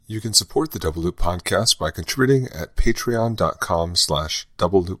You can support the Double Loop Podcast by contributing at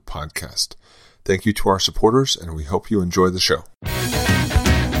patreon.com/Double Loop Podcast. Thank you to our supporters, and we hope you enjoy the show.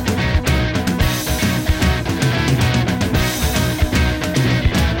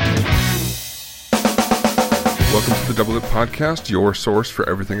 Welcome to the Double Loop Podcast, your source for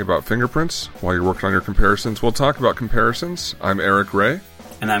everything about fingerprints. While you're working on your comparisons, we'll talk about comparisons. I'm Eric Ray.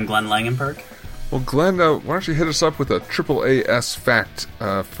 And I'm Glenn Langenberg. Well, Glenn, why don't you hit us up with a AAAS fact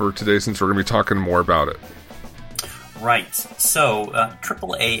for today, since we're going to be talking more about it. Right. So,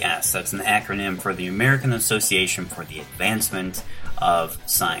 AAAS, that's an acronym for the American Association for the Advancement of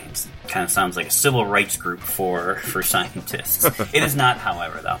Science. Kind of sounds like a civil rights group for scientists. It is not,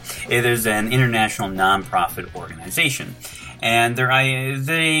 however, though. It is an international nonprofit organization. And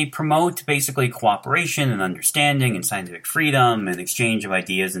they promote basically cooperation and understanding and scientific freedom and exchange of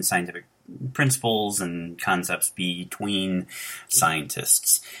ideas and scientific principles and concepts between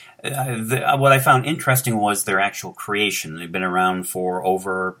scientists. What I found interesting was their actual creation. They've been around for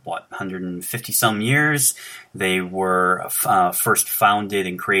over, 150 some years. They were first founded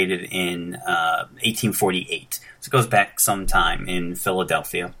and created in 1848. So it goes back some time in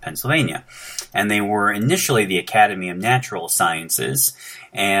Philadelphia, Pennsylvania. And they were initially the Academy of Natural Sciences,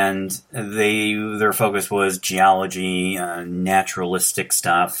 and their focus was geology, naturalistic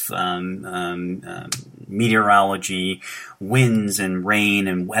stuff, meteorology, winds and rain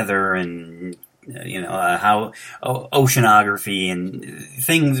and weather and how oceanography and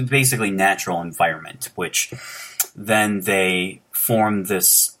things, basically natural environment, which then they formed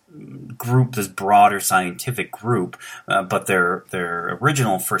this group, this broader scientific group, but their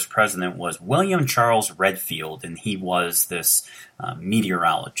original first president was William Charles Redfield, and he was this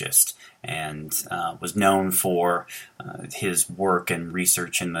meteorologist and was known for his work and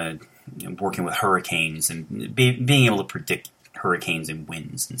research in working with hurricanes and being able to predict hurricanes and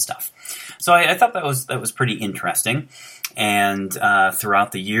winds and stuff. So I thought that was pretty interesting. And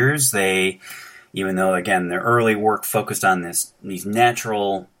throughout the years, even though again their early work focused on these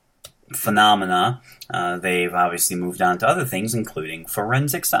natural phenomena, they've obviously moved on to other things, including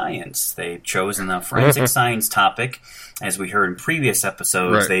forensic science. They've chosen the forensic science topic, as we heard in previous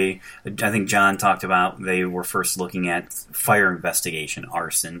episodes. Right. I think John talked about they were first looking at fire investigation,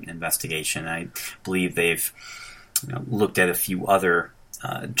 arson investigation. I believe they've looked at a few other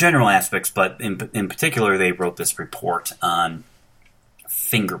general aspects, but in particular, they wrote this report on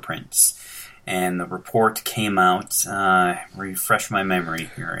fingerprints. And the report came out, refresh my memory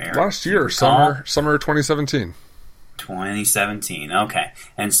here, Eric. Last year, summer 2017. 2017, okay.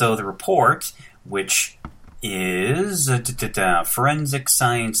 And so the report, which is Forensic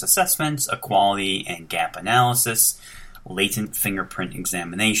Science Assessments, Equality and Gap Analysis, Latent Fingerprint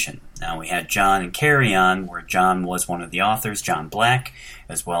Examination. Now, we had John and Carrie on, where John was one of the authors, John Black,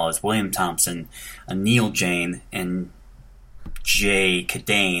 as well as William Thompson, Neil Jane, and Jay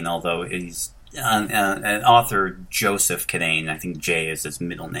Cadane, although he's an author, Joseph Cadane. I think Jay is his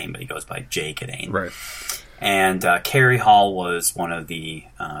middle name, but he goes by Jay Cadane. Right. And Carrie Hall was one of the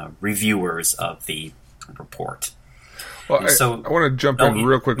reviewers of the report. Well, I want to jump in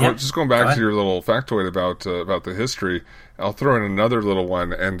real quick. Yeah. Just going back to your little factoid about the history. I'll throw in another little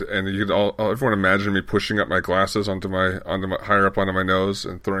one, and you could everyone imagine me pushing up my glasses onto my higher up onto my nose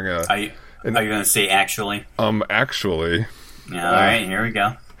and throwing a. Are you going to say actually? Actually. Yeah, all right, here we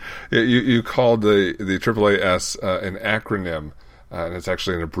go. You called the AAAS an acronym, and it's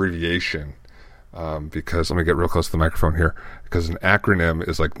actually an abbreviation. Because let me get real close to the microphone here. Because an acronym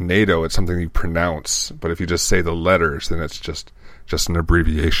is like NATO; it's something you pronounce. But if you just say the letters, then it's just an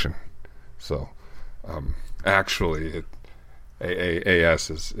abbreviation. So, actually,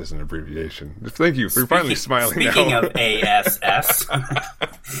 AAAS is an abbreviation. Thank you for finally smiling. Speaking of ASS.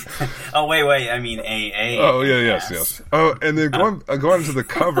 Oh, wait. I mean AA. Oh, yeah, yes. Oh, and then going to the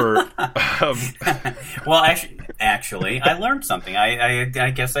cover. Well, actually, I learned something.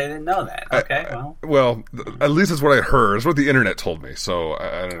 I guess I didn't know that. Okay, well, at least it's what I heard. It's what the internet told me. So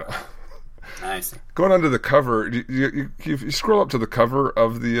I don't know. I see. Going on to the cover, you scroll up to the cover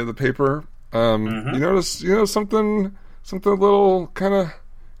of the paper. You notice something a little kind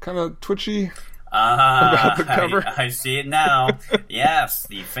of twitchy about the cover. I see it now. Yes,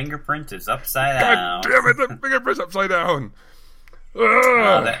 the fingerprint is upside down. God damn it, the fingerprint's upside down.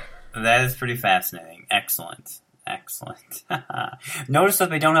 Well, that is pretty fascinating. Excellent. Notice that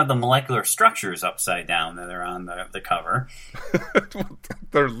they don't have the molecular structures upside down that are on the cover.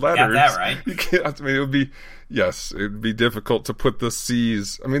 They're letters. Got that right. You can't, it would be difficult to put the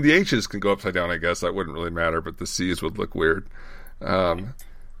C's. I mean, the H's can go upside down, I guess. That wouldn't really matter, but the C's would look weird.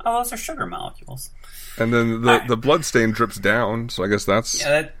 Those are sugar molecules. And then the blood stain drips down, so I guess that's...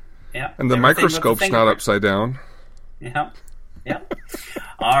 Yeah, Yeah. And the microscope's not upside down. Yeah. Yeah.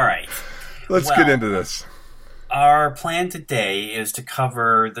 All right. Let's get into this. Our plan today is to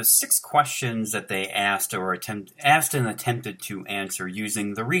cover the 6 questions that they asked and attempted to answer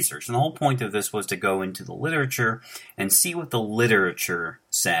using the research. And the whole point of this was to go into the literature and see what the literature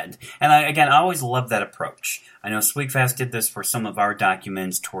said. And I always love that approach. I know Swigfast did this for some of our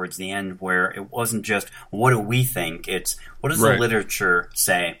documents towards the end, where it wasn't just, what do we think? It's, what does the literature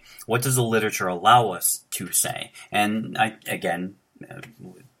say? What does the literature allow us to say? And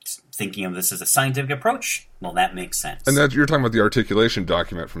thinking of this as a scientific approach, well, that makes sense. And that you're talking about the articulation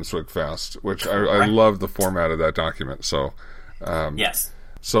document from Swigfast, which I love the format of that document. So, yes.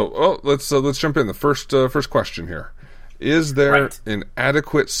 So, let's jump in. The first question here: is there an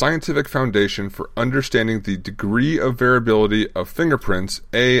adequate scientific foundation for understanding the degree of variability of fingerprints,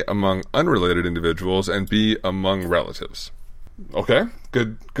 A, among unrelated individuals, and B, among relatives? Okay,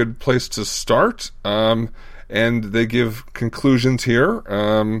 good place to start. And they give conclusions here,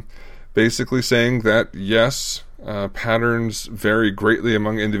 basically saying that, yes, patterns vary greatly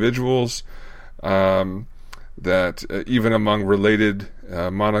among individuals, that even among related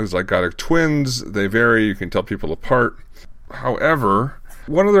monozygotic twins, they vary. You can tell people apart. However,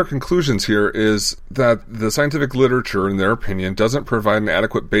 one of their conclusions here is that the scientific literature, in their opinion, doesn't provide an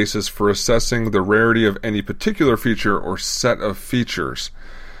adequate basis for assessing the rarity of any particular feature or set of features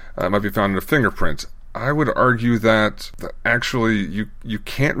might be found in a fingerprint. I would argue that actually you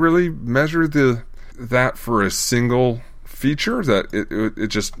can't really measure that for a single feature, that it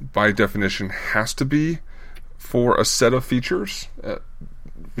just by definition has to be for a set of features.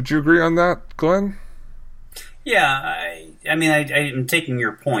 Would you agree on that, Glenn? Yeah, I'm taking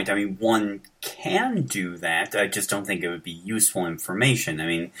your point. I mean, one can do that. I just don't think it would be useful information. I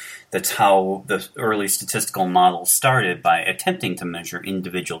mean, that's how the early statistical models started, by attempting to measure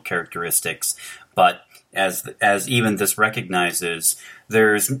individual characteristics. But as even this recognizes,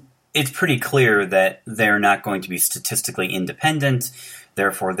 it's pretty clear that they're not going to be statistically independent.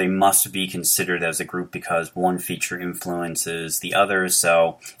 Therefore, they must be considered as a group because one feature influences the other.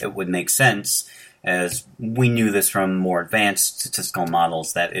 So it would make sense, as we knew this from more advanced statistical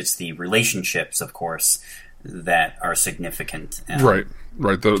models, that it's the relationships, of course, that are significant. Right.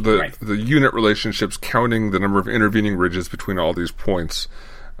 The unit relationships, counting the number of intervening ridges between all these points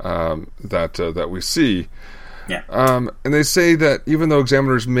that we see. Yeah. And they say that even though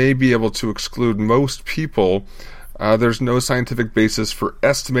examiners may be able to exclude most people, there's no scientific basis for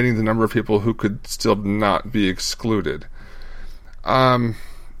estimating the number of people who could still not be excluded. And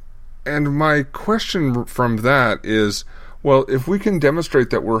my question from that is, well, if we can demonstrate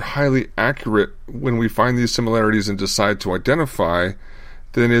that we're highly accurate when we find these similarities and decide to identify,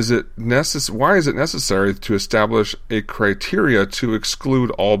 then why is it necessary to establish a criteria to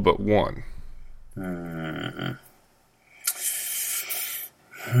exclude all but one?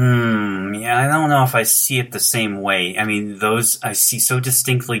 Yeah, I don't know if I see it the same way. I mean, those I see so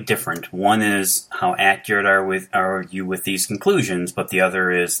distinctly different. One is how accurate are you with these conclusions, but the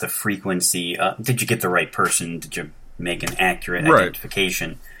other is the frequency. Did you get the right person? Did you make an accurate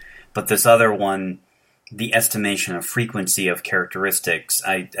identification? But this other one, the estimation of frequency of characteristics,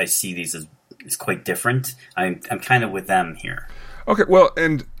 I see these as quite different. I'm kind of with them here. Okay, well,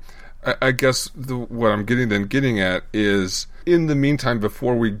 and I guess what I'm getting at is, in the meantime,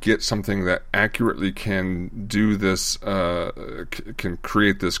 before we get something that accurately can do this, can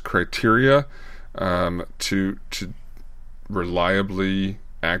create this criteria to reliably,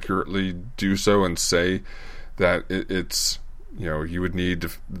 accurately do so, and say that it's, you would need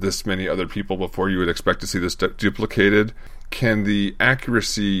this many other people before you would expect to see this duplicated. Can the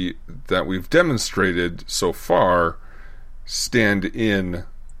accuracy that we've demonstrated so far stand in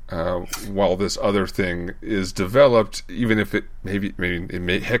while this other thing is developed, even if it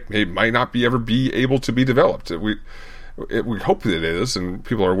might not ever be able to be developed? We hope that it is, and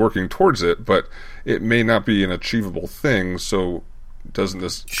people are working towards it, but it may not be an achievable thing. So, can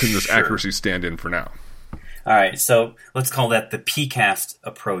this accuracy stand in for now? All right, so let's call that the PCAST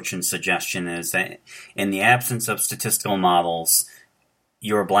approach and suggestion, is that in the absence of statistical models,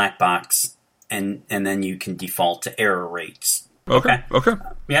 you're a black box, and then you can default to error rates. Okay.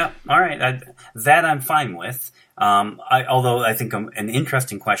 Yeah, all right. That I'm fine with. Although I think an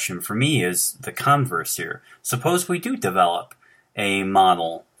interesting question for me is the converse here. Suppose we do develop a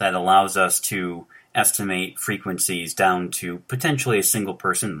model that allows us to estimate frequencies down to potentially a single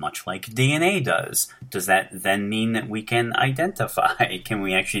person, much like DNA does. Does that then mean that we can identify? Can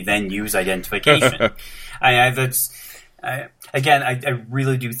we actually then use identification? I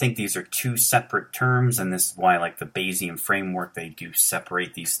really do think these are two separate terms, and this is why, like the Bayesian framework, they do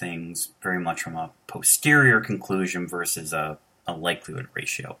separate these things very much from a posterior conclusion versus a likelihood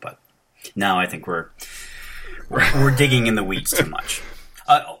ratio. But now I think we're digging in the weeds too much.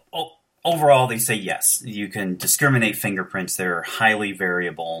 Overall, they say yes, you can discriminate fingerprints. They're highly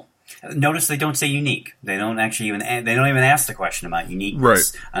variable. Notice they don't say unique. They don't even ask the question about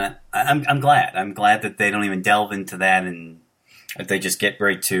uniqueness. Right. I'm glad. I'm glad that they don't even delve into that, and they just get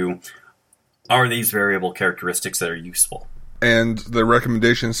right to, are these variable characteristics that are useful? And the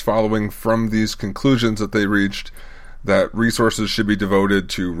recommendations following from these conclusions that they reached, that resources should be devoted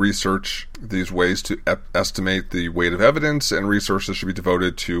to research these ways to estimate the weight of evidence, and resources should be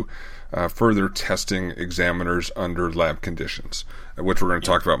devoted to further testing examiners under lab conditions, which we're going to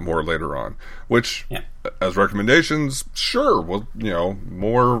talk about more later on. Which, as recommendations, sure, well,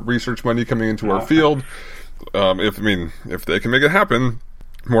 more research money coming into our field. If they can make it happen,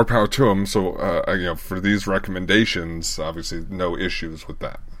 more power to them. So, for these recommendations, obviously, no issues with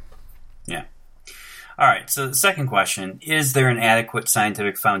that. Yeah. All right, so the second question, is there an adequate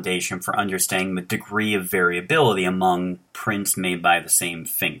scientific foundation for understanding the degree of variability among prints made by the same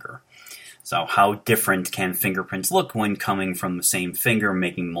finger? So how different can fingerprints look when coming from the same finger,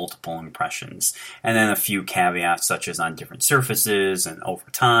 making multiple impressions? And then a few caveats, such as on different surfaces and over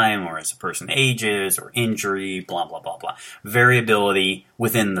time, or as a person ages, or injury, blah, blah, blah, blah. Variability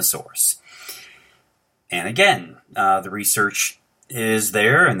within the source. And again, the research is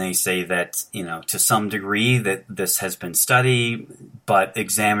there, and they say that, to some degree that this has been studied, but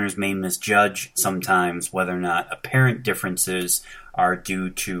examiners may misjudge sometimes whether or not apparent differences are due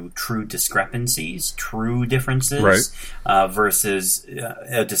to true differences, right, versus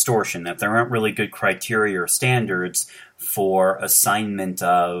a distortion, that there aren't really good criteria or standards for assignment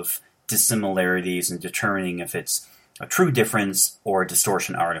of dissimilarities and determining if it's a true difference or a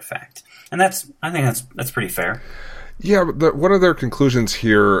distortion artifact. And I think that's pretty fair. Yeah, but one of their conclusions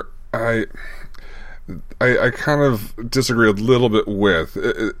here, I kind of disagree a little bit with.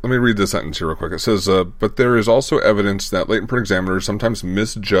 Let me read this sentence here real quick. It says, but there is also evidence that latent print examiners sometimes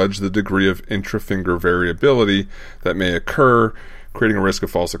misjudge the degree of intrafinger variability that may occur, creating a risk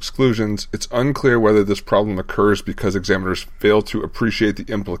of false exclusions. It's unclear whether this problem occurs because examiners fail to appreciate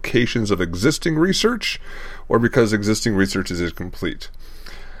the implications of existing research or because existing research is incomplete.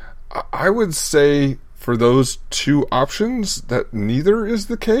 I would say for those two options that neither is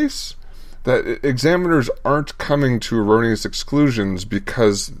the case. That examiners aren't coming to erroneous exclusions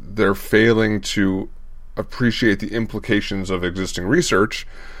because they're failing to appreciate the implications of existing research.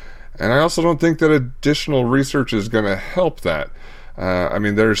 And I also don't think that additional research is going to help that.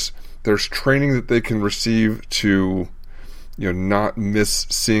 There's training that they can receive to, not miss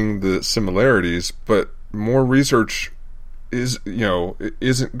seeing the similarities, but more research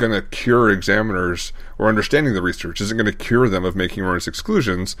isn't going to cure examiners, or understanding the research isn't going to cure them of making erroneous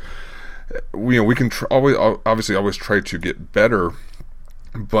exclusions. We can always try to get better,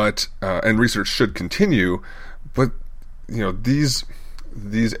 but and research should continue. But these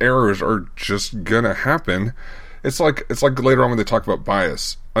errors are just gonna happen. It's like later on when they talk about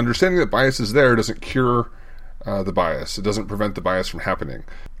bias. Understanding that bias is there doesn't cure the bias. It doesn't prevent the bias from happening.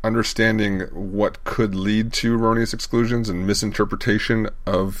 Understanding what could lead to erroneous exclusions and misinterpretation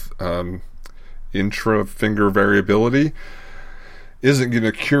of intra-finger variability isn't going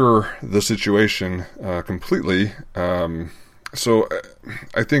to cure the situation completely. So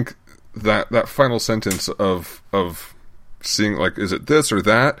I think that final sentence of seeing, like, is it this or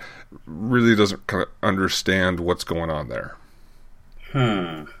that, really doesn't kind of understand what's going on there.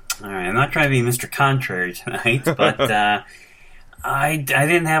 All right, I'm not trying to be Mr. Contrary tonight, but I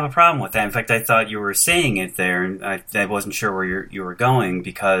didn't have a problem with that. In fact, I thought you were saying it there, and I wasn't sure where you were going,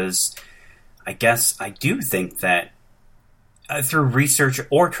 because I guess I do think that through research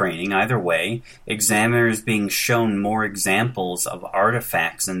or training, either way, examiners being shown more examples of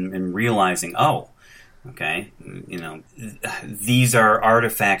artifacts and realizing, these are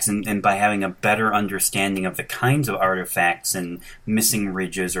artifacts, and by having a better understanding of the kinds of artifacts and missing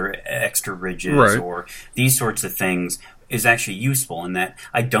ridges or extra ridges, right, or these sorts of things is actually useful. In that,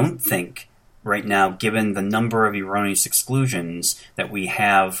 I don't think right now, given the number of erroneous exclusions, that we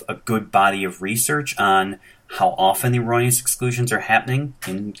have a good body of research on how often the erroneous exclusions are happening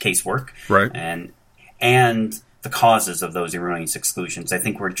in casework, right, and the causes of those erroneous exclusions. I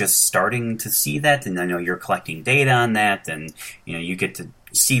think we're just starting to see that, and I know you're collecting data on that, and you get to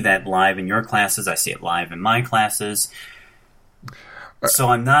see that live in your classes. I see it live in my classes. So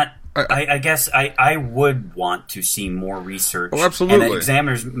I'm not. I guess I would want to see more research. Oh, absolutely. And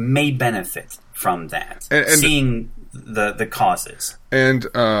examiners may benefit from that. And seeing the causes. And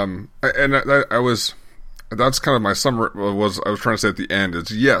I was, that's kind of my summary. I was trying to say at the end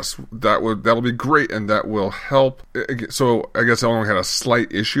is yes, that'll be great, and that will help. So I guess I only had a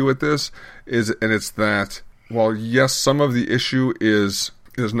slight issue with this, and it's that while yes, some of the issue is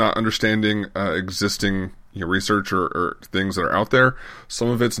not understanding existing research or things that are out there. Some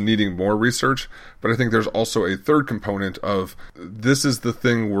of it's needing more research, but I think there's also a third component of this is the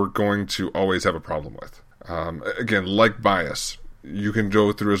thing we're going to always have a problem with. Again, like bias, you can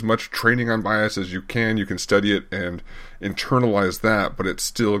go through as much training on bias as you can. You can study it and internalize that, but it's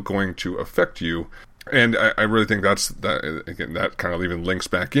still going to affect you. And I really think that kind of even links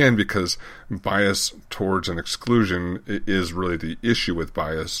back in, because bias towards an exclusion is really the issue with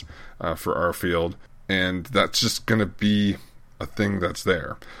bias for our field. And that's just going to be a thing that's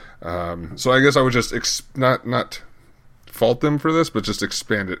there. So I guess I would just not fault them for this, but just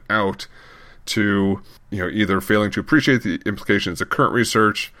expand it out to either failing to appreciate the implications of current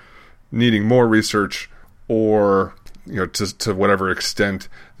research, needing more research, or to whatever extent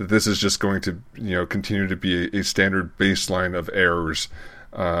that this is just going to continue to be a standard baseline of errors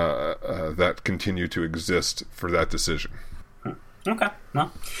that continue to exist for that decision. Okay.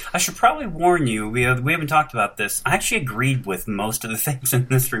 Well, I should probably warn you, we haven't talked about this. I actually agreed with most of the things in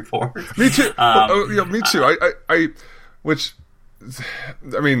this report. Me too. Me too.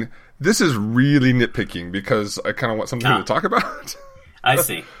 I mean, this is really nitpicking because I kind of want something to talk about. I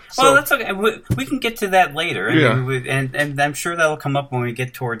see. Well, that's okay. We can get to that later, and I'm sure that'll come up when we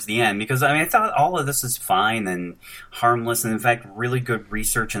get towards the end. Because I thought all of this is fine and harmless, and in fact, really good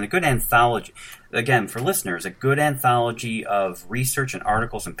research and a good anthology. Again, for listeners, a good anthology of research and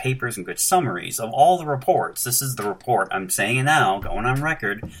articles and papers and good summaries of all the reports. This is the report. I'm saying it now, going on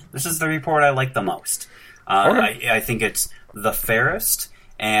record. This is the report I like the most. I think it's the fairest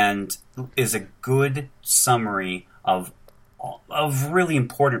and is a good summary of really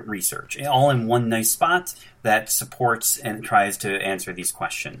important research, all in one nice spot that supports and tries to answer these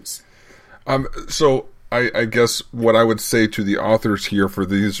questions. So I guess what I would say to the authors here for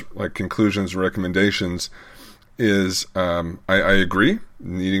these conclusions and recommendations is I agree,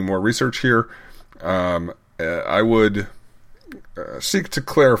 needing more research here. I would seek to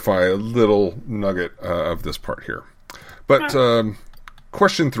clarify a little nugget of this part here. But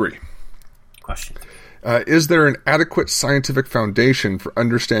question 3. Is there an adequate scientific foundation for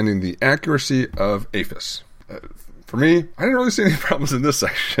understanding the accuracy of APHIS? For me, I didn't really see any problems in this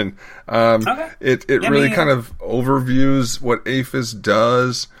section. It really kind of overviews what APHIS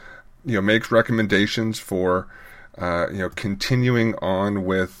does, makes recommendations for, continuing on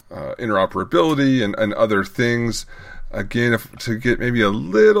with interoperability and other things. Again, to get maybe a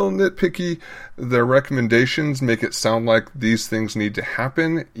little nitpicky, their recommendations make it sound like these things need to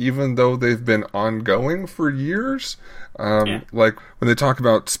happen, even though they've been ongoing for years. Like when they talk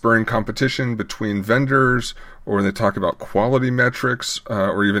about spurring competition between vendors, or when they talk about quality metrics,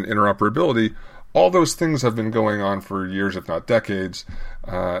 or even interoperability, all those things have been going on for years, if not decades.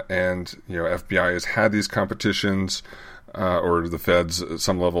 And FBI has had these competitions. Or the feds at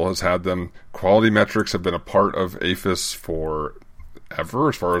some level has had them. Quality metrics have been a part of APHIS forever,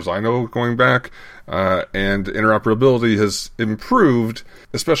 as far as I know, going back. And interoperability has improved,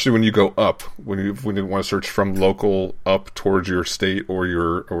 especially when you go up, when you want to search from local up towards your state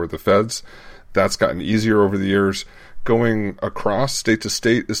or the feds. That's gotten easier over the years. Going across state to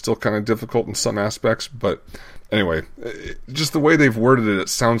state is still kind of difficult in some aspects, but anyway, just the way they've worded it, it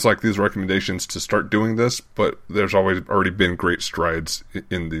sounds like these recommendations to start doing this, but there's already been great strides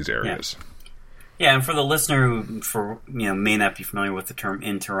in these areas. Yeah, and for the listener who may not be familiar with the term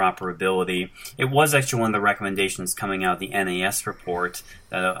interoperability, it was actually one of the recommendations coming out of the NAS report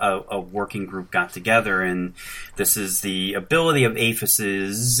that a working group got together, and this is the ability of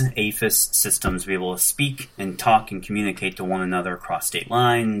APHIS systems to be able to speak and talk and communicate to one another across state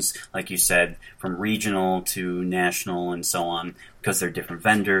lines, like you said, from regional to national and so on. Because they're different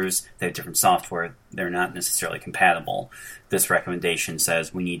vendors, they have different software, they're not necessarily compatible. This recommendation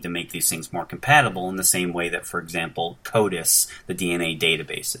says we need to make these things more compatible in the same way that, for example, CODIS, the DNA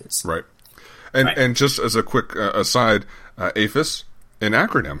database is. Right. And just as a quick aside, APHIS, an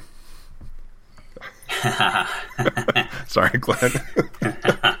acronym. Sorry, Glenn.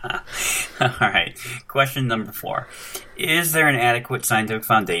 All right. Question number 4. Is there an adequate scientific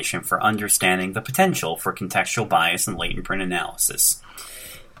foundation for understanding the potential for contextual bias in latent print analysis?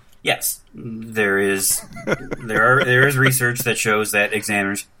 Yes, there is. There is research that shows that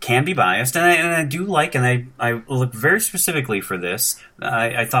examiners can be biased, and I do like, and I look very specifically for this.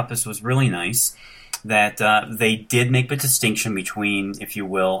 I thought this was really nice. that they did make the distinction between, if you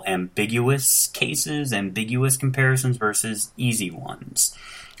will, ambiguous cases, ambiguous comparisons versus easy ones.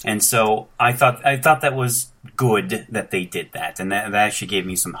 And so I thought that was good that they did that, and that actually gave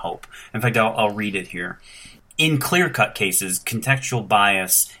me some hope. In fact, I'll read it here. In clear-cut cases, contextual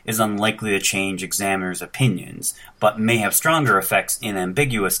bias is unlikely to change examiners' opinions, but may have stronger effects in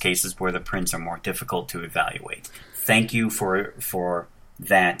ambiguous cases where the prints are more difficult to evaluate. Thank you for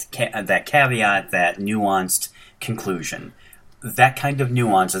that caveat, that nuanced conclusion. That kind of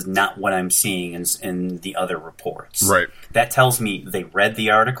nuance is not what I'm seeing in the other reports. Right. That tells me they read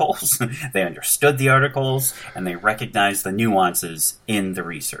the articles, they understood the articles, and they recognized the nuances in the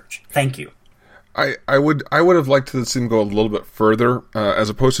research. Thank you. I would have liked to see them go a little bit further, as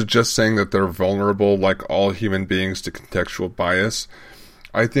opposed to just saying that they're vulnerable, like all human beings, to contextual bias.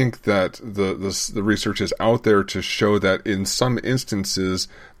 I think that the research is out there to show that in some instances,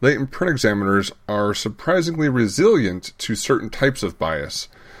 latent print examiners are surprisingly resilient to certain types of bias.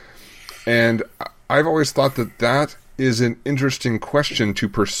 And I've always thought that is an interesting question to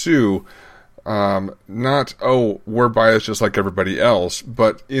pursue. Not, we're biased just like everybody else,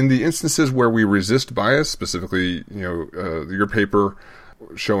 but in the instances where we resist bias, specifically, your paper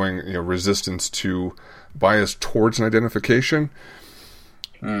showing, resistance to bias towards an identification.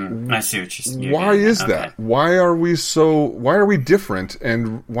 I see what you're saying. Why is that? Why are we different,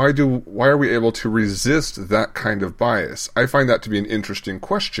 and why are we able to resist that kind of bias? I find that to be an interesting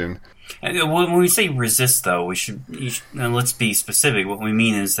question. When we say resist, though, let's be specific. What we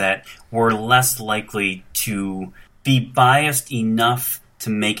mean is that we're less likely to be biased enough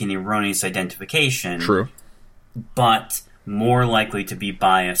to make an erroneous identification. True. But more likely to be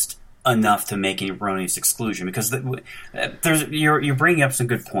biased enough to make an erroneous exclusion, because you're bringing up some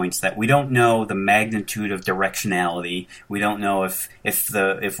good points that we don't know the magnitude of directionality. We don't know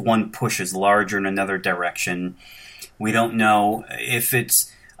if one push is larger in another direction. We don't know if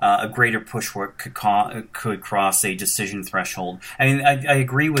it's a greater push where it could cross a decision threshold. I mean, I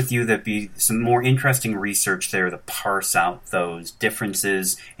agree with you that be some more interesting research there to parse out those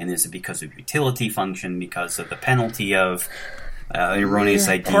differences, and is it because of utility function, because of the penalty of erroneous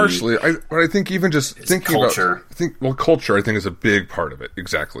ID? Partially, but I think even just thinking culture. Culture, I think, is a big part of it.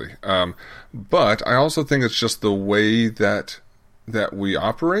 Exactly. But I also think it's just the way that we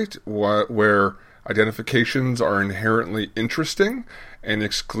operate, where identifications are inherently interesting and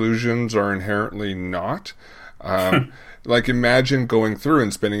exclusions are inherently not. Like, imagine going through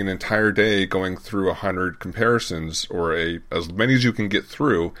and spending an entire day going through 100 comparisons, or as many as you can get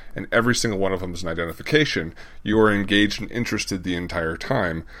through, and every single one of them is an identification. You are engaged and interested the entire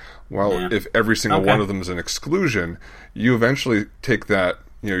time. Well, if every single one of them is an exclusion, you eventually take that,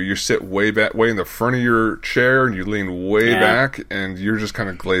 you sit way in the front of your chair and you lean way back, and you're just kind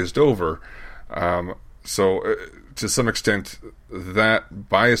of glazed over. So to some extent, that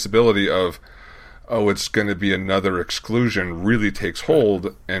biasability of, it's going to be another exclusion, really takes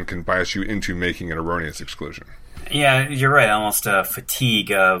hold and can bias you into making an erroneous exclusion. Yeah, you're right. Almost a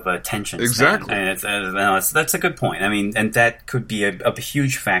fatigue of attention. Exactly. And that's a good point. I mean, and that could be a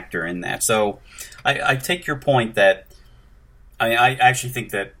huge factor in that. So I take your point that I actually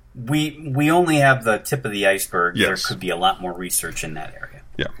think that we only have the tip of the iceberg. Yes. There could be a lot more research in that area.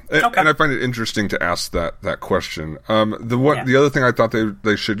 Yeah, and I find it interesting to ask that question. The other thing I thought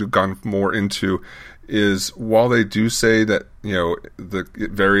they should have gone more into is, while they do say that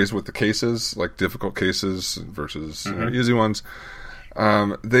it varies with the cases, like difficult cases versus easy ones,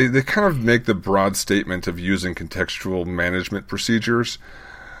 they kind of make the broad statement of using contextual management procedures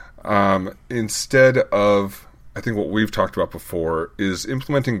instead of, I think what we've talked about before is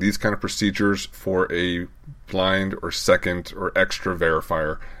implementing these kind of procedures for a blind or second or extra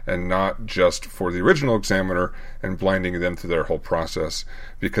verifier, and not just for the original examiner and blinding them through their whole process.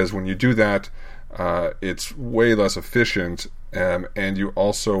 Because when you do that, it's way less efficient, and you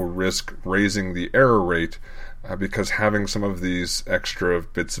also risk raising the error rate, because having some of these extra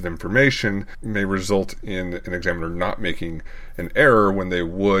bits of information may result in an examiner not making an error when they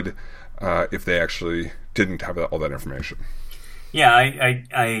would if they actually didn't have all that information. Yeah,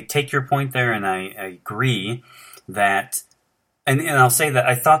 I take your point there, and I agree that, and I'll say that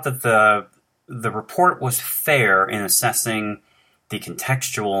I thought that the report was fair in assessing the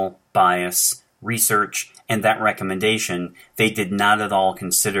contextual bias research and that recommendation. They did not at all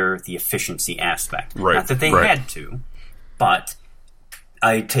consider the efficiency aspect. Right. Not that they had to, but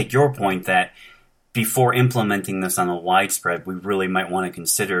I take your point that before implementing this on a widespread, we really might want to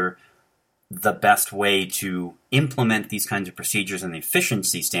consider the best way to implement these kinds of procedures in the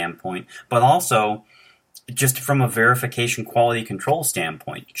efficiency standpoint, but also just from a verification quality control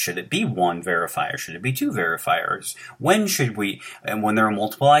standpoint, should it be one verifier? Should it be two verifiers? When should we, and when there are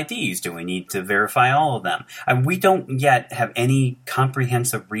multiple IDs, do we need to verify all of them? And we don't yet have any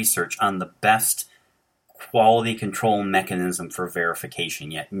comprehensive research on the best quality control mechanism for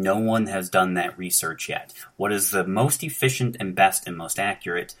verification yet. No one has done that research yet. What is the most efficient and best and most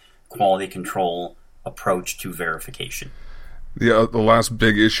accurate quality control approach to verification? The last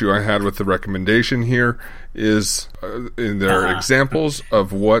big issue I had with the recommendation here is in their examples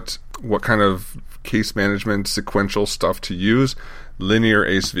of what kind of case management sequential stuff to use. Linear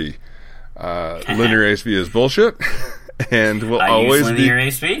ACE-V. Linear ACE-V is bullshit, and will always use linear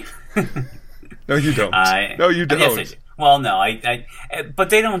ACE-V? No, you don't. No, you don't. Yes, I do. Well, no, but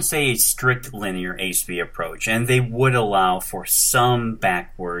they don't say a strict linear ACE-V approach, and they would allow for some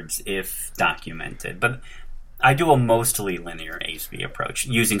backwards if documented, but I do a mostly linear ACE-V approach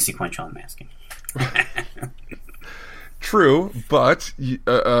using sequential unmasking. True, but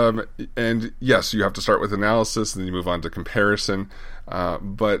and yes, you have to start with analysis, and then you move on to comparison.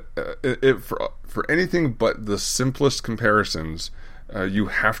 But for anything but the simplest comparisons, you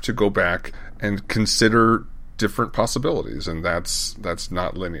have to go back and consider different possibilities, and that's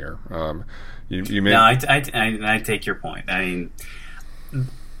not linear. You may. No, I take your point. I mean,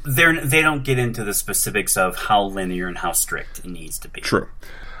 they don't get into the specifics of how linear and how strict it needs to be. True.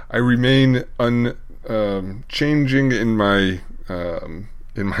 I remain changing in my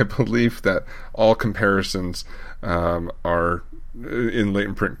belief that all comparisons are in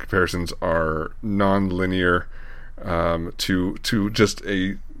latent print comparisons are non-linear to just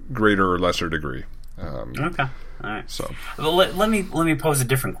a greater or lesser degree. Okay. All right. So let me pose a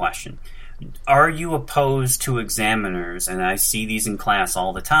different question. Are you opposed to examiners, and I see these in class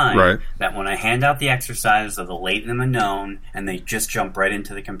all the time, right, that when I hand out the exercises of the latent and the known, and they just jump right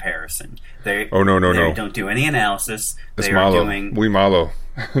into the comparison? They don't do any analysis. It's malo. We malo.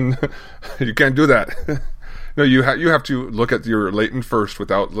 You can't do that. No, you have to look at your latent first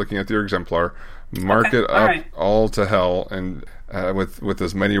without looking at your exemplar. Mark it up all to hell, and with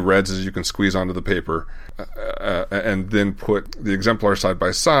as many reds as you can squeeze onto the paper, and then put the exemplar side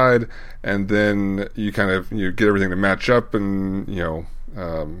by side, and then you get everything to match up, and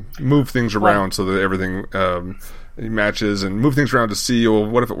move things around so that everything matches, and move things around to see, well,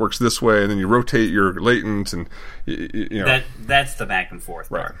 what if it works this way, and then you rotate your latent, and that's the back and forth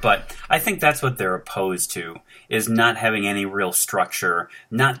part. Right. But I think that's what they're opposed to, is not having any real structure,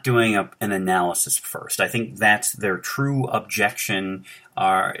 not doing an analysis first. I think that's their true objection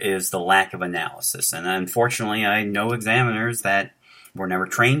is the lack of analysis. And unfortunately, I know examiners that were never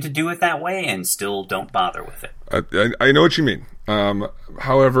trained to do it that way and still don't bother with it. I know what you mean.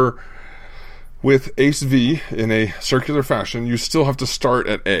 However, with ACE-V in a circular fashion, you still have to start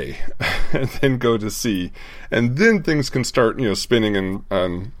at A and then go to C, and then things can start, spinning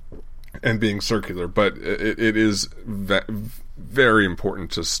and being circular. But it is very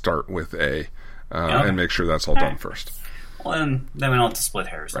important to start with A and make sure that's all done first. Well, then we don't have to split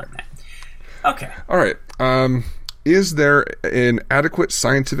hairs on that. Okay. All right. Is there an adequate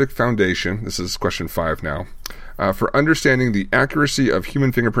scientific foundation? This is question 5 now. For understanding the accuracy of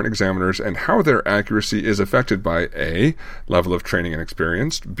human fingerprint examiners and how their accuracy is affected by A, level of training and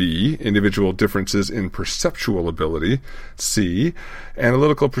experience, B, individual differences in perceptual ability, C,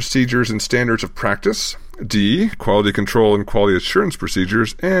 analytical procedures and standards of practice, D, quality control and quality assurance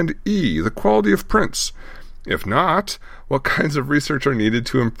procedures, and E, the quality of prints. If not, what kinds of research are needed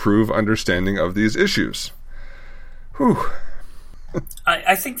to improve understanding of these issues? Whew.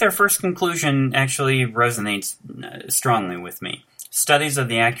 I think their first conclusion actually resonates strongly with me. Studies of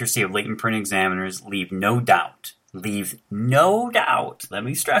the accuracy of latent print examiners leave no doubt, let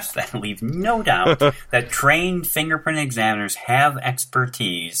me stress that, leave no doubt that trained fingerprint examiners have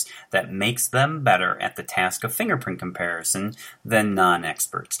expertise that makes them better at the task of fingerprint comparison than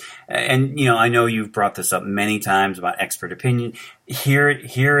non-experts. And, I know you've brought this up many times about expert opinion. Here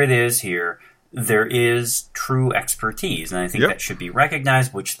it is here. There is true expertise, and I think that should be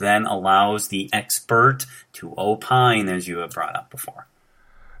recognized, which then allows the expert to opine, as you have brought up before.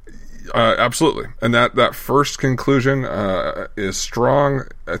 Absolutely. And that first conclusion is strong.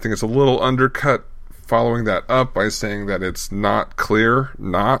 I think it's a little undercut following that up by saying that it's not clear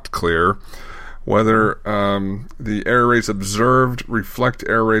whether the error rates observed reflect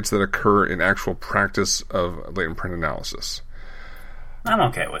error rates that occur in actual practice of latent print analysis. I'm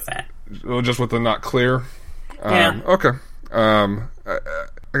okay with that. Just with the not clear? Yeah. Okay. I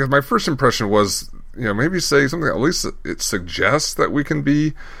guess my first impression was, maybe say something, at least it suggests that we can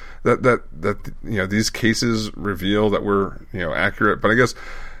be, that these cases reveal that we're, accurate. But I guess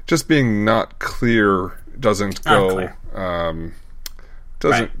just being not clear doesn't go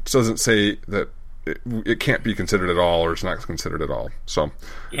doesn't say that it can't be considered at all, or it's not considered at all. So,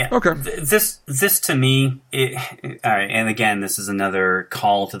 yeah. Okay. This to me, all right. And again, this is another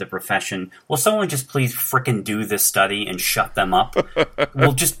call to the profession. Will someone just please frickin' do this study and shut them up?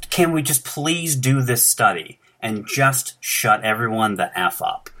 Can we just please do this study and just shut everyone the F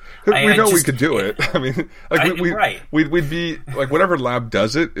up? We could do it. I mean, right. We'd be like, whatever lab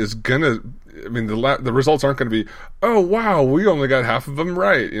does it is gonna. I mean, the results aren't going to be, oh wow, we only got half of them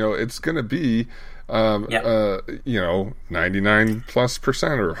right. It's going to be,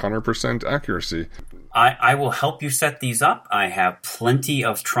 99+% or 100% accuracy. I will help you set these up. I have plenty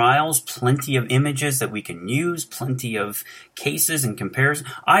of trials, plenty of images that we can use, plenty of cases and comparisons.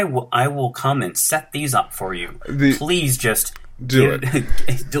 I will come and set these up for you. Please just do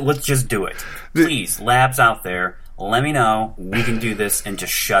it. Let's just do it. Please, labs out there, let me know. We can do this and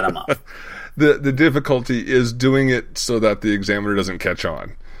just shut them up. The difficulty is doing it so that the examiner doesn't catch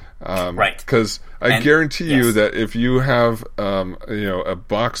on. Right. Because I guarantee you that if you have a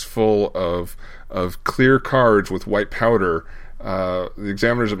box full of clear cards with white powder, the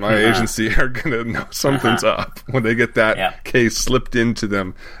examiners at my agency are going to know something's up when they get that case slipped into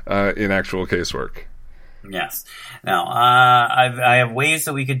them in actual casework. Yes. Now, I have ways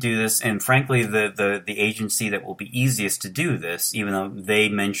that we could do this, and frankly, the agency that will be easiest to do this, even though they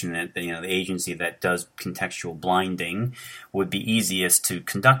mention it, the agency that does contextual blinding would be easiest to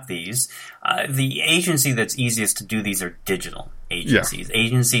conduct these. The agency that's easiest to do these are digital agencies. Yeah.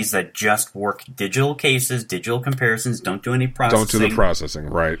 Agencies that just work digital cases, digital comparisons, don't do any processing. Don't do the processing,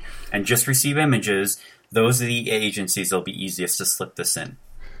 right. And just receive images. Those are the agencies that'll be easiest to slip this in.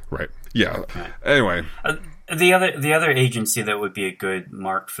 Right. Yeah. Right. Anyway. The other agency that would be a good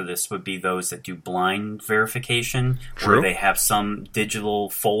mark for this would be those that do blind verification. True. Where they have some digital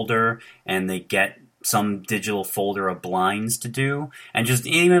folder and they get some digital folder of blinds to do. And just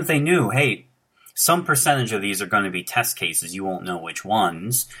even if they knew, hey, some percentage of these are going to be test cases, you won't know which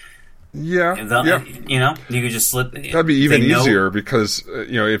ones. Yeah. You could just slip. That'd be even easier because,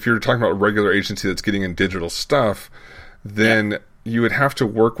 if you're talking about a regular agency that's getting in digital stuff, then you would have to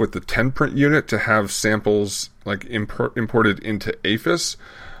work with the 10-print unit to have samples like imported into APHIS,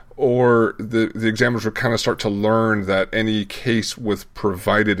 or the examiners would kind of start to learn that any case with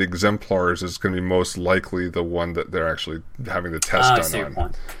provided exemplars is going to be most likely the one that they're actually having the test done on. I see your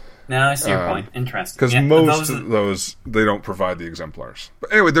point. No, I see your point. Interesting. Because most of those, they don't provide the exemplars.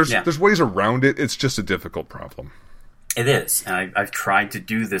 But anyway, there's ways around it. It's just a difficult problem. It is. And I've tried to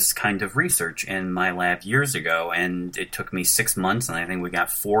do this kind of research in my lab years ago, and it took me 6 months, and I think we got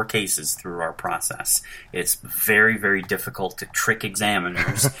 4 cases through our process. It's very, very difficult to trick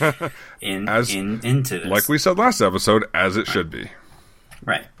examiners into this. Like we said last episode, as it should be.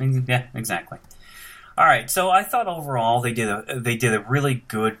 Right. Yeah, exactly. All right, so I thought overall they did a really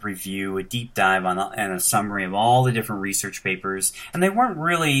good review, a deep dive and a summary of all the different research papers, and they weren't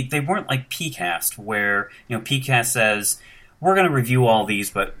like PCAST, where PCAST says we're going to review all these,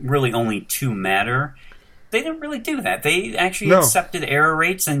 but really only 2 matter. They didn't really do that. They actually accepted error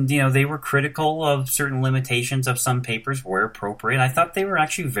rates, and they were critical of certain limitations of some papers where appropriate. I thought they were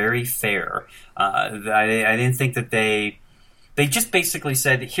actually very fair. I didn't think that they just basically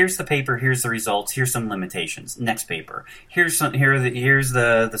said, here's the paper, here's the results, here's some limitations. Next paper. Here's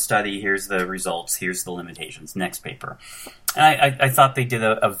the study, here's the results, here's the limitations. Next paper. And I thought they did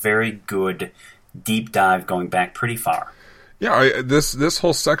a very good deep dive going back pretty far. Yeah, this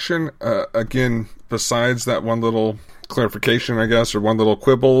whole section, again, besides that one little clarification, I guess, or one little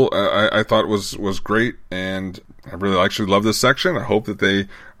quibble, I thought was great, and I really actually love this section. I hope that they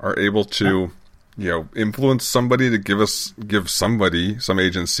are able to influence somebody to give somebody, some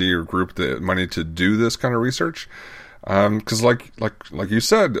agency or group, the money to do this kind of research. Because like you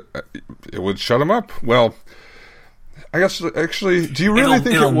said, it would shut them up. Well, I guess actually, do you really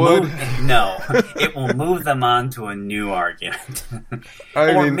think it would? No, it will move them on to a new argument,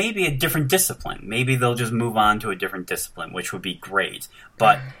 maybe a different discipline. Maybe they'll just move on to a different discipline, which would be great.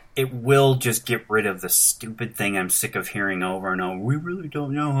 But it will just get rid of the stupid thing I'm sick of hearing over and over. We really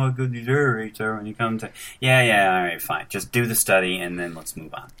don't know how good these error rates are when you come to... Yeah, all right, fine. Just do the study and then let's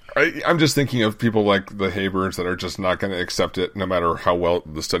move on. I'm just thinking of people like the Habers that are just not going to accept it no matter how well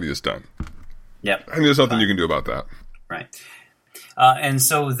the study is done. Yep. And there's nothing you can do about that. Right. And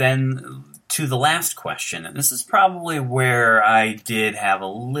so then to the last question, and this is probably where I did have a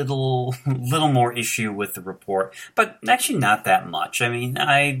little more issue with the report, but actually not that much. I mean,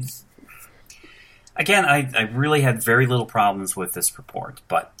 I really had very little problems with this report.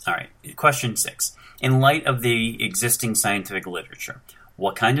 But all right, question 6: in light of the existing scientific literature,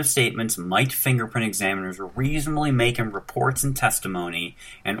 What kind of statements might fingerprint examiners reasonably make in reports and testimony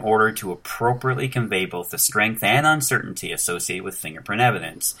in order to appropriately convey both the strength and uncertainty associated with fingerprint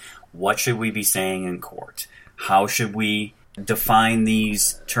evidence? What should we be saying in court? How should we define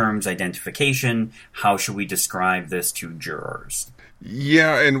these terms, identification? How should we describe this to jurors?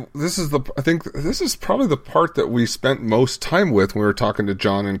 Yeah, and I think this is probably the part that we spent most time with when we were talking to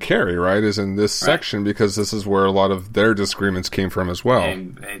John and Carrie, right? Is in this section, because this is where a lot of their disagreements came from as well.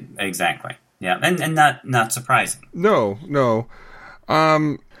 Exactly. Yeah, and not surprising. No.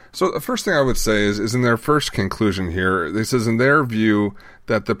 So the first thing I would say is in their first conclusion here, this is in their view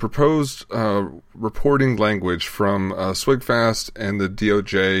that the proposed reporting language from SWIGFAST and the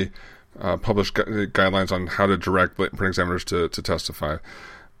DOJ published guidelines on how to direct print examiners to testify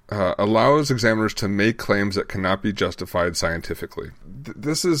allows examiners to make claims that cannot be justified scientifically.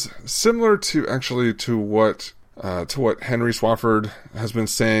 This is similar to what Henry Swafford has been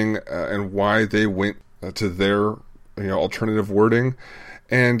saying and why they went to their alternative wording.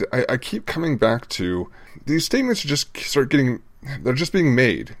 And I keep coming back to these statements they're just being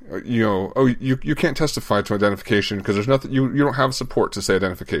made. You can't testify to identification because there's nothing, you don't have support to say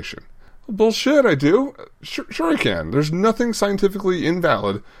identification. Bullshit, I do. Sure I can. There's nothing scientifically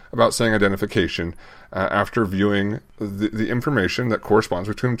invalid about saying identification after viewing the information that corresponds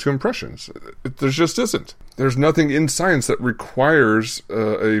between two impressions. There just isn't. There's nothing in science that requires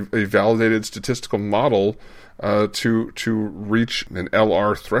a validated statistical model to reach an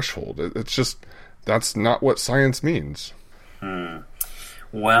LR threshold. It's just, that's not what science means.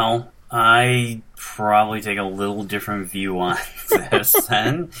 Well, I probably take a little different view on this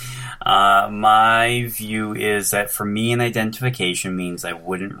then. My view is that for me, an identification means I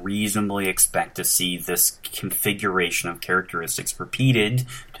wouldn't reasonably expect to see this configuration of characteristics repeated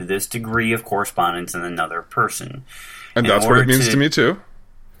to this degree of correspondence in another person. And that's what it means to me too.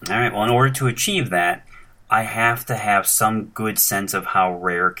 All right, well, in order to achieve that, I have to have some good sense of how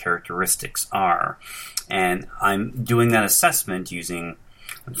rare characteristics are. And I'm doing that assessment using,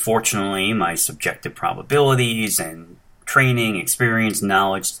 unfortunately, my subjective probabilities and training, experience,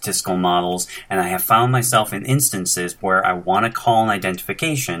 knowledge, statistical models, and I have found myself in instances where I want to call an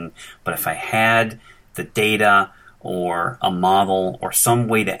identification, but if I had the data or a model or some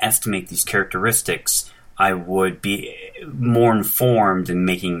way to estimate these characteristics, I would be more informed in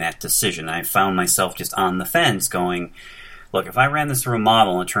making that decision. I found myself just on the fence going, look, if I ran this through a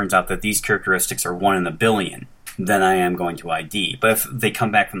model and it turns out that these characteristics are 1 in a billion, then I am going to ID. But if they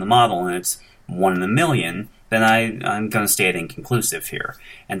come back from the model and it's 1 in a million, then I'm going to stay at inconclusive here.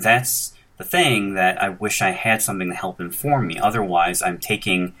 And that's the thing that I wish I had something to help inform me. Otherwise, I'm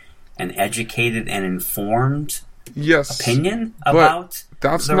taking an educated and informed opinion about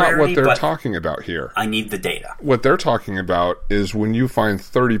that's the not rarity, what they're talking about here. I need the data. What they're talking about is when you find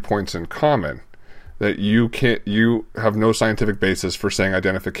 30 points in common, that you have no scientific basis for saying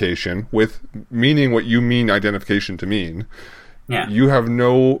identification, with meaning what you mean identification to mean. Yeah. You have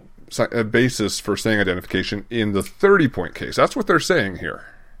no basis for saying identification in the 30-point case. That's what they're saying here.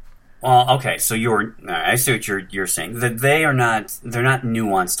 Well, okay, so I see what you're saying. That they're not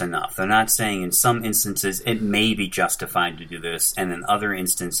nuanced enough. They're not saying in some instances it may be justified to do this, and in other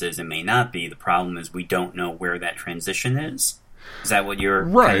instances it may not be. The problem is we don't know where that transition is. Is that what you're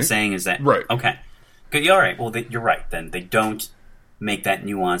kind of saying? Is that right? Okay. Good. All right. Well, you're right. Then they don't make that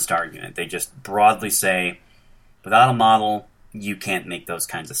nuanced argument. They just broadly say, without a model, you can't make those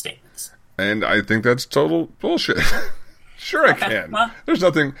kinds of statements. And I think that's total bullshit. Sure, I can. Well, there's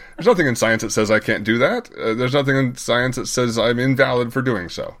nothing in science that says I can't do that. There's nothing in science that says I'm invalid for doing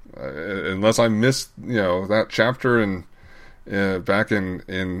so, unless I missed that chapter back in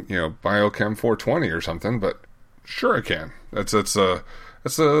Biochem 420 or something. But sure, I can. That's a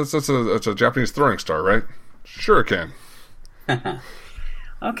Japanese throwing star, right? Sure, it can.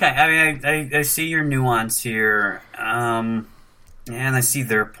 Okay, I mean, I see your nuance here, and I see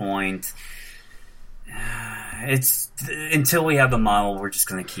their point. It's until we have the model, we're just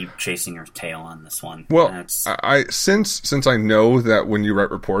going to keep chasing your tail on this one. Well, since I know that when you write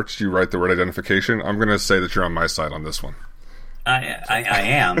reports, you write the word identification, I'm going to say that you're on my side on this one. I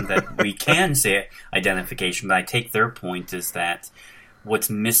am, that we can say identification, but I take their point is that what's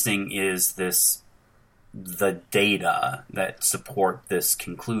missing is the data that support this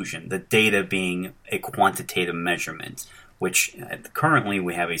conclusion. The data being a quantitative measurement, which currently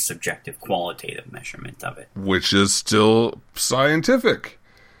we have a subjective qualitative measurement of it. Which is still scientific.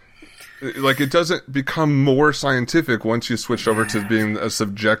 Like, it doesn't become more scientific once you switch over to being a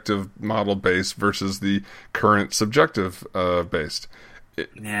subjective model based versus the current subjective based.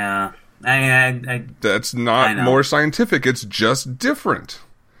 Yeah. That's not more scientific. It's just different.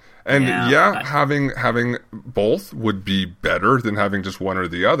 And having both would be better than having just one or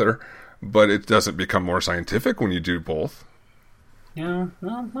the other, but it doesn't become more scientific when you do both. Yeah,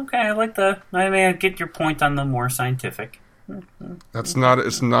 well, okay. I get your point on the more scientific. It's not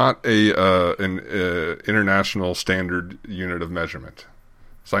an international standard unit of measurement.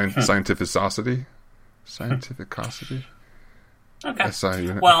 Scientificity? Scientificosity? Okay. SI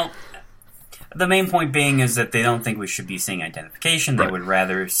unit. Well, the main point being is that they don't think we should be saying identification. They would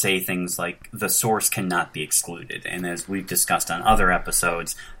rather say things like the source cannot be excluded. And as we've discussed on other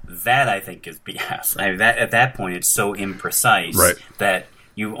episodes, that I think is BS. At that point, it's so imprecise that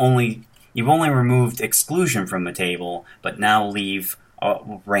you've only removed exclusion from the table, but now leave a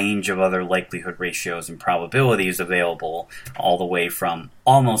range of other likelihood ratios and probabilities available, all the way from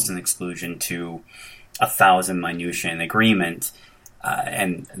almost an exclusion to 1,000 minutiae in agreement.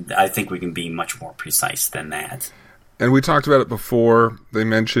 And I think we can be much more precise than that. And we talked about it before. They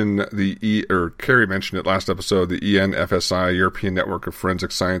mentioned Carrie mentioned it last episode, the ENFSI, European Network of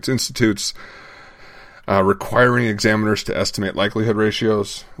Forensic Science Institutes, requiring examiners to estimate likelihood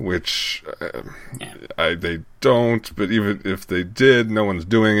ratios, which they don't, but even if they did, no one's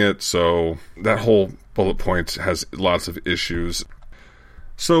doing it. So that whole bullet point has lots of issues.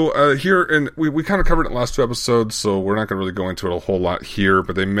 So here, and we kind of covered it in the last two episodes, so we're not going to really go into it a whole lot here,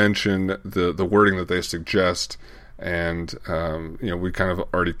 but they mention the wording that they suggest, and we kind of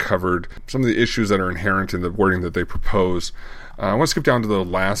already covered some of the issues that are inherent in the wording that they propose. I want to skip down to the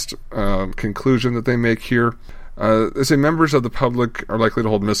last conclusion that they make here. They say members of the public are likely to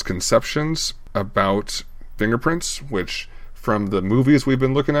hold misconceptions about fingerprints, which from the movies we've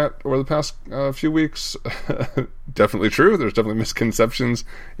been looking at over the past few weeks, definitely true. There's definitely misconceptions,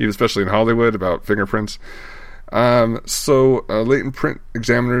 even especially in Hollywood, about fingerprints. So latent print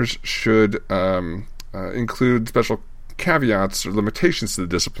examiners should include special caveats or limitations to the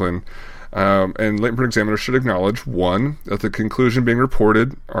discipline. And latent print examiners should acknowledge, 1, that the conclusion being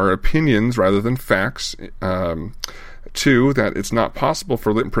reported are opinions rather than facts. 2, that it's not possible for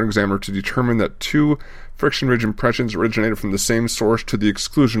a latent print examiner to determine that 2 friction ridge impressions originated from the same source to the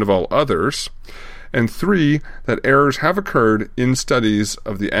exclusion of all others. And 3, that errors have occurred in studies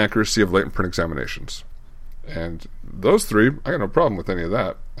of the accuracy of latent print examinations. And those 3, I got no problem with any of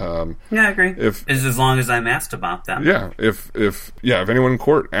that. I agree. As long as I'm asked about them. Yeah, if anyone in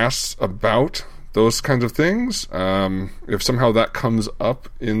court asks about those kinds of things, if somehow that comes up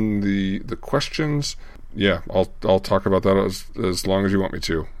in the questions, I'll talk about that as long as you want me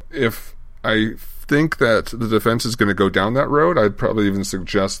to. If I think that the defense is going to go down that road, I'd probably even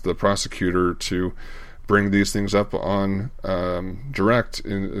suggest the prosecutor to bring these things up on direct,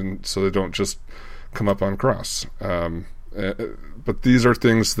 and so they don't just come up on cross. But these are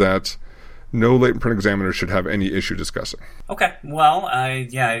things that no latent print examiner should have any issue discussing. Okay, well, I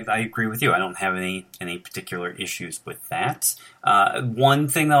agree with you. I don't have any particular issues with that. One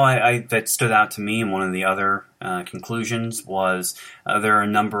thing, though, that stood out to me in one of the other conclusions was there are a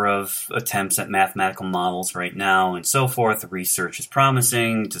number of attempts at mathematical models right now and so forth. The research is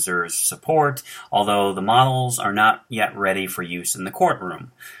promising, deserves support, although the models are not yet ready for use in the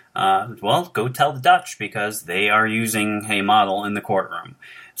courtroom. Well, go tell the Dutch, because they are using a model in the courtroom.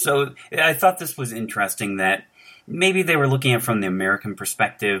 So I thought this was interesting that maybe they were looking at it from the American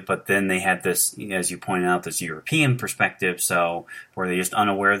perspective, but then they had this, as you pointed out, this European perspective. So were they just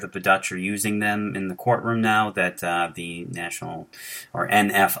unaware that the Dutch are using them in the courtroom now, that the National, or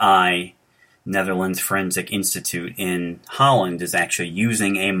NFI, Netherlands Forensic Institute in Holland is actually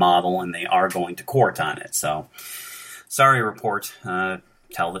using a model, and they are going to court on it. So, sorry, report.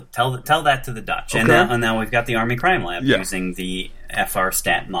 Tell that to the Dutch. Okay. And now we've got the Army Crime Lab using the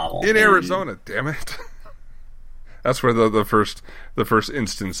FR-STAT model in Arizona. Damn it! That's where the first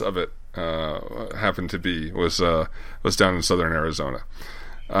instance of it happened to be, was down in southern Arizona.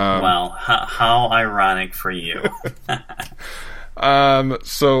 Well, how ironic for you.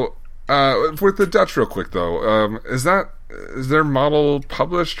 So with the Dutch, real quick though, is their model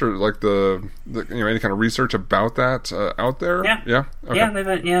published, or like the any kind of research about that out there? Yeah.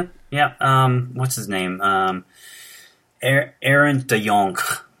 Okay. What's his name? Arend de Jong.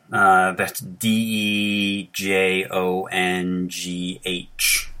 That's DEJONGH.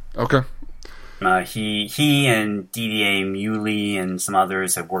 Okay. He and Didier Muley and some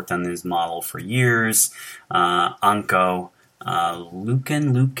others have worked on this model for years. Anko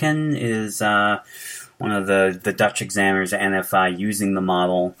Luken is one of the Dutch examiners at NFI using the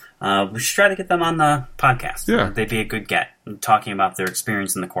model. We should try to get them on the podcast. Yeah. They'd be a good get, talking about their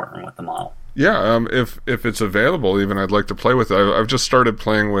experience in the courtroom with the model. Yeah, if it's available, even I'd like to play with it. I've just started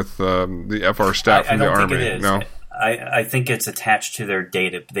playing with the FR stat from the Army. I don't think it is. No, I think it's attached to their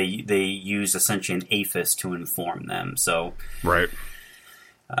data. They use essentially an APHIS to inform them. So right.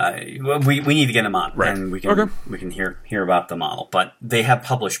 We need to get them on, right. And we can hear about the model. But they have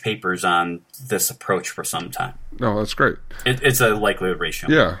published papers on this approach for some time. No, that's great. It's a likelihood ratio.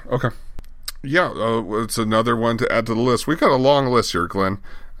 Yeah. Okay. Yeah, it's another one to add to the list. We got a long list here, Glenn.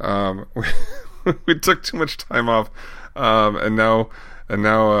 We took too much time off, and now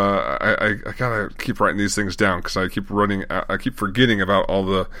I gotta keep writing these things down because I keep forgetting about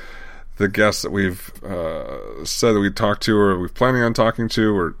all the guests that we've said that we talked to or we're planning on talking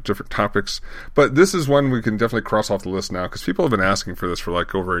to or different topics. But this is one we can definitely cross off the list now because people have been asking for this for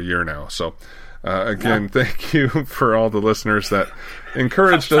like over a year now. So again, thank you for all the listeners that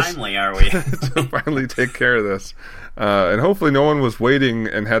encouraged How us timely are we? to finally take care of this. And hopefully no one was waiting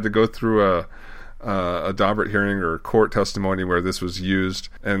and had to go through a Daubert hearing or court testimony where this was used.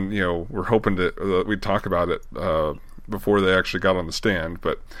 And, we're hoping that we'd talk about it before they actually got on the stand.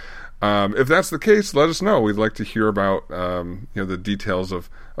 But if that's the case, let us know. We'd like to hear about the details of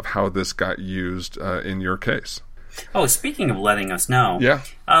how this got used in your case. Oh, speaking of letting us know, yeah,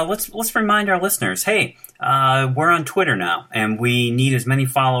 let's remind our listeners. Hey, we're on Twitter now, and we need as many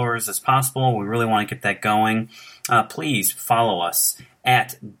followers as possible. We really want to get that going. Please follow us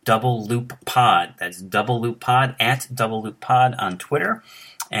at Double Loop Pod. That's Double Loop Pod at Double Loop Pod on Twitter,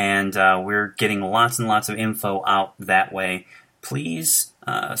 and we're getting lots and lots of info out that way. Please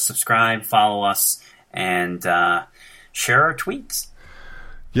subscribe, follow us, and share our tweets.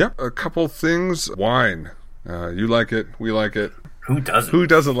 Yep, a couple things. Wine. You like it. We like it. Who doesn't? Who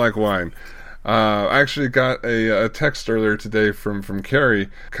doesn't like wine? I actually got a text earlier today from Carrie,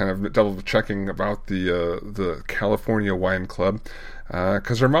 kind of double checking about the California Wine Club,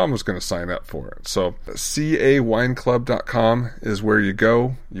 because her mom was going to sign up for it. So cawineclub.com is where you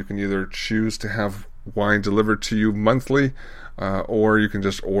go. You can either choose to have wine delivered to you monthly, or you can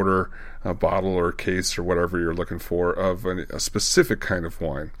just order a bottle or a case or whatever you're looking for of a specific kind of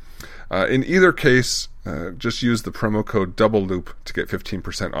wine. In either case, just use the promo code DOUBLELOOP to get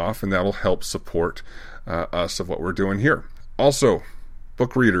 15% off, and that'll help support us of what we're doing here. Also,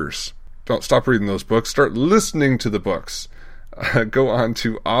 book readers, don't stop reading those books. Start listening to the books. Go on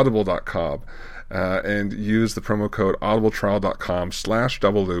to audible.com and use the promo code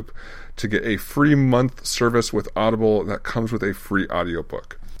audibletrial.com/doubleloop to get a free month service with Audible that comes with a free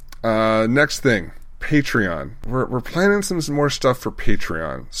audiobook. Next thing, Patreon. We're planning some more stuff for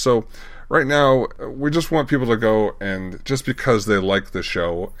Patreon. So right now, we just want people to go and just because they like the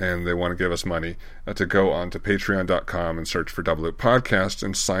show and they want to give us money, to go on to patreon.com and search for Double Loop Podcast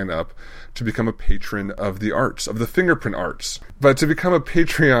and sign up to become a patron of the arts, of the fingerprint arts, but to become a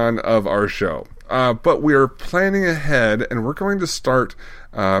Patreon of our show. But we are planning ahead, and we're going to start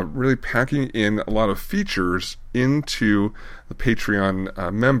really packing in a lot of features into the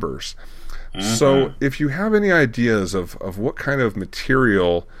Patreon members. Mm-hmm. So if you have any ideas of what kind of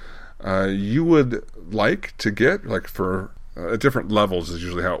material you would like to get, like for different levels is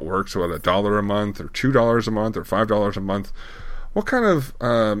usually how it works, so at $1 a month or $2 a month or $5 a month, what kind of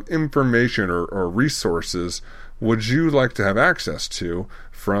information or resources would you like to have access to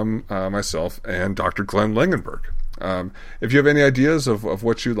from myself and Dr. Glenn Langenberg? If you have any ideas of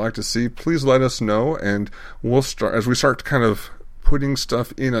what you'd like to see, please let us know, and we'll start as we start to kind of putting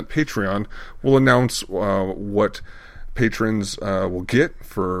stuff in at Patreon. We'll announce what patrons will get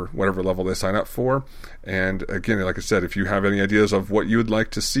for whatever level they sign up for. And again, like I said, if you have any ideas of what you would like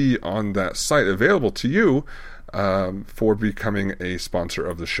to see on that site available to you for becoming a sponsor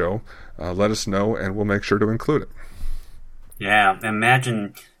of the show, let us know and we'll make sure to include it. Yeah,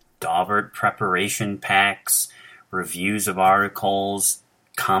 imagine Daubert preparation packs, reviews of articles,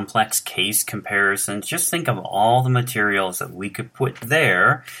 complex case comparisons. Just think of all the materials that we could put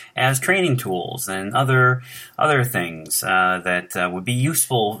there as training tools and other things that would be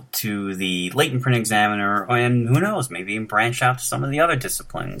useful to the latent print examiner, and who knows, maybe even branch out to some of the other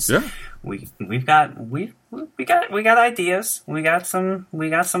disciplines. Yeah, we got ideas. We got some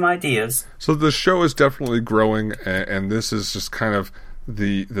ideas. So the show is definitely growing, and this is just kind of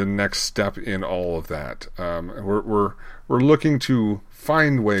the next step in all of that. We're looking to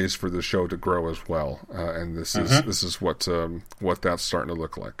find ways for the show to grow as well, and this is what that's starting to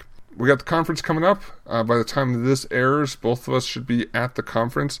look like. We got the conference coming up. By the time this airs, both of us should be at the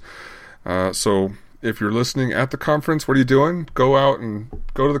conference. So if you're listening at the conference, what are you doing? Go out and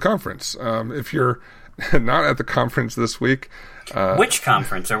go to the conference. If you're not at the conference this week. Which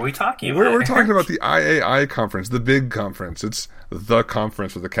conference are we talking about? We're talking about the IAI conference, the big conference. It's the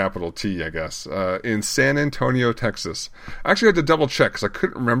conference with a capital T, I guess, in San Antonio, Texas. I actually had to double check because I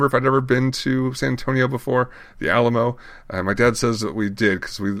couldn't remember if I'd ever been to San Antonio before, the Alamo. My dad says that we did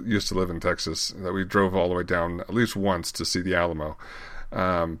because we used to live in Texas, that we drove all the way down at least once to see the Alamo.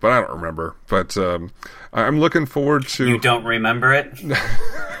 But I don't remember. But I'm looking forward to... You don't remember it?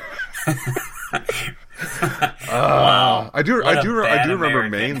 Wow. I do remember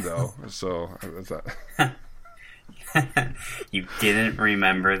American. Maine though. So is that... You didn't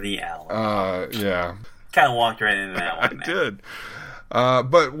remember the Alamo. Yeah. Kind of walked right into that one. I did.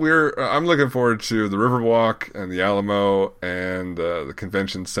 But I'm looking forward to the Riverwalk and the Alamo and the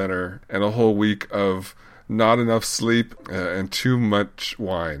convention center and a whole week of not enough sleep and too much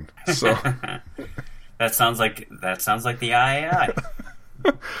wine. So that sounds like the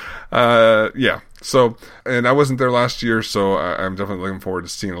IAI. Yeah. So, and I wasn't there last year, so I'm definitely looking forward to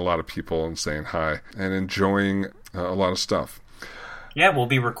seeing a lot of people and saying hi and enjoying a lot of stuff. Yeah, we'll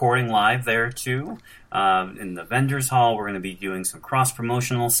be recording live there too. In the vendors hall, we're going to be doing some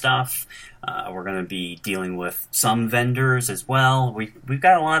cross-promotional stuff. We're going to be dealing with some vendors as well. We've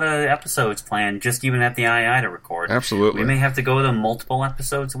got a lot of episodes planned, just even at the II to record. Absolutely. We may have to go to multiple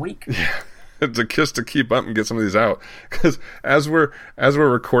episodes a week. Yeah. It's a kiss to keep up and get some of these out, because as we're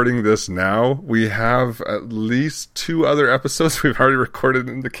recording this now, we have at least 2 other episodes we've already recorded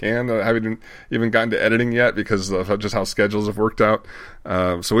in the can. I haven't even gotten to editing yet because of just how schedules have worked out.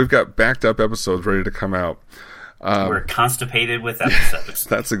 So we've got backed up episodes ready to come out. We're constipated with episodes.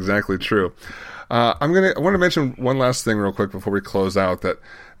 That's exactly true. I want to mention one last thing real quick before we close out. That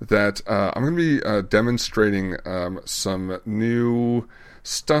I'm going to be demonstrating some new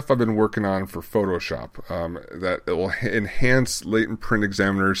stuff I've been working on for Photoshop that it will enhance Latent Print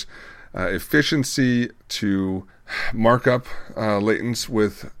Examiner's efficiency to mark up latents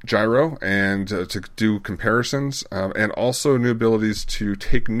with gyro and to do comparisons, and also new abilities to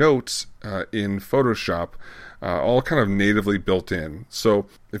take notes in Photoshop, all kind of natively built in. So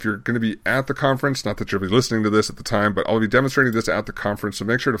if you're going to be at the conference, not that you'll be listening to this at the time, but I'll be demonstrating this at the conference, so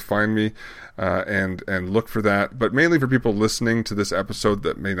make sure to find me and look for that. But mainly for people listening to this episode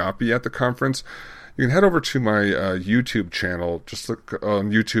that may not be at the conference, you can head over to my YouTube channel. Just look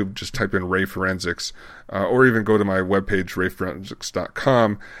on YouTube, just type in Ray Forensics, or even go to my webpage,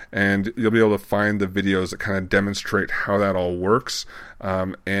 rayforensics.com, and you'll be able to find the videos that kind of demonstrate how that all works.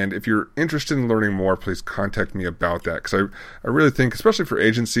 And if you're interested in learning more, please contact me about that, because I really think, especially for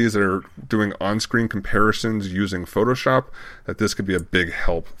agencies that are doing on-screen comparisons using Photoshop, that this could be a big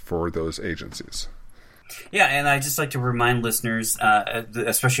help for those agencies. Yeah, and I'd just like to remind listeners,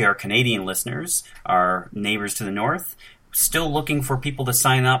 especially our Canadian listeners, our neighbors to the north, still looking for people to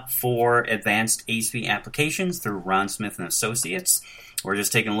sign up for advanced ASPE applications through Ron Smith and Associates. We're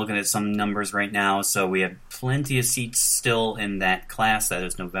just taking a look at some numbers right now, so we have plenty of seats still in that class. That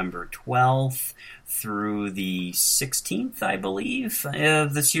is November 12th through the 16th, I believe,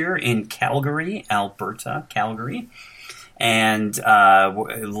 of this year in Calgary, Alberta, Calgary. And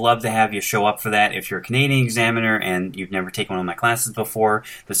love to have you show up for that. If you're a Canadian examiner and you've never taken one of my classes before,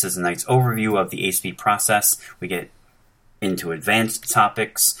 this is a nice overview of the ASPE process. We get into advanced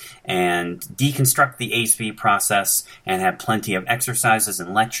topics and deconstruct the ASPE process and have plenty of exercises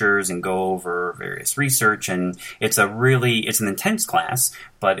and lectures and go over various research. And it's an intense class,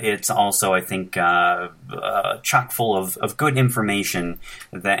 but it's also, I think, chock full of good information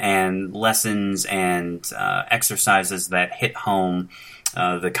and lessons and exercises that hit home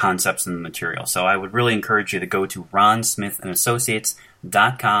the concepts and the material. So I would really encourage you to go to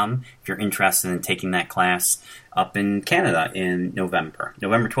ronsmithandassociates.com if you're interested in taking that class up in Canada in November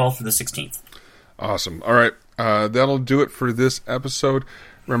 12th to the 16th. Awesome. All right. That'll do it for this episode.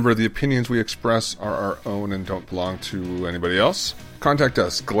 Remember, the opinions we express are our own and don't belong to anybody else. Contact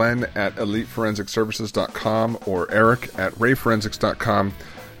us, Glenn at EliteForensicServices.com or Eric at RayForensics.com.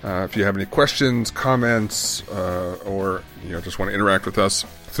 If you have any questions, comments, or just want to interact with us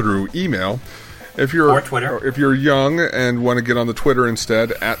through email. Or Twitter. Or if you're young and want to get on the Twitter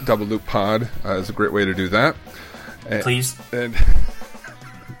instead, at DoubleLoopPod is a great way to do that. Please. And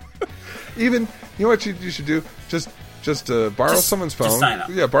even, you know what you should do? Just borrow someone's phone. Just sign up.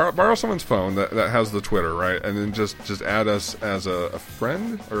 Yeah, borrow someone's phone that has the Twitter, right? And then just add us as a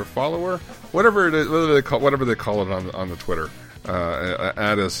friend or a follower, whatever it is, whatever they call it on the Twitter.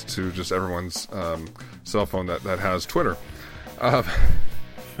 Add us to just everyone's cell phone that has Twitter.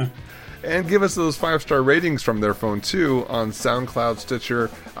 And give us those 5-star ratings from their phone too on SoundCloud, Stitcher,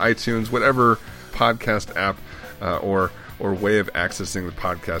 iTunes, whatever podcast app or way of accessing the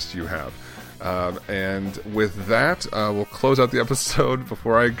podcast you have. And with that, we'll close out the episode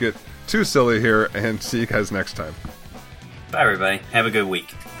before I get too silly here, and see you guys next time. Bye, everybody. Have a good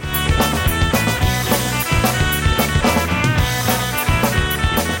week.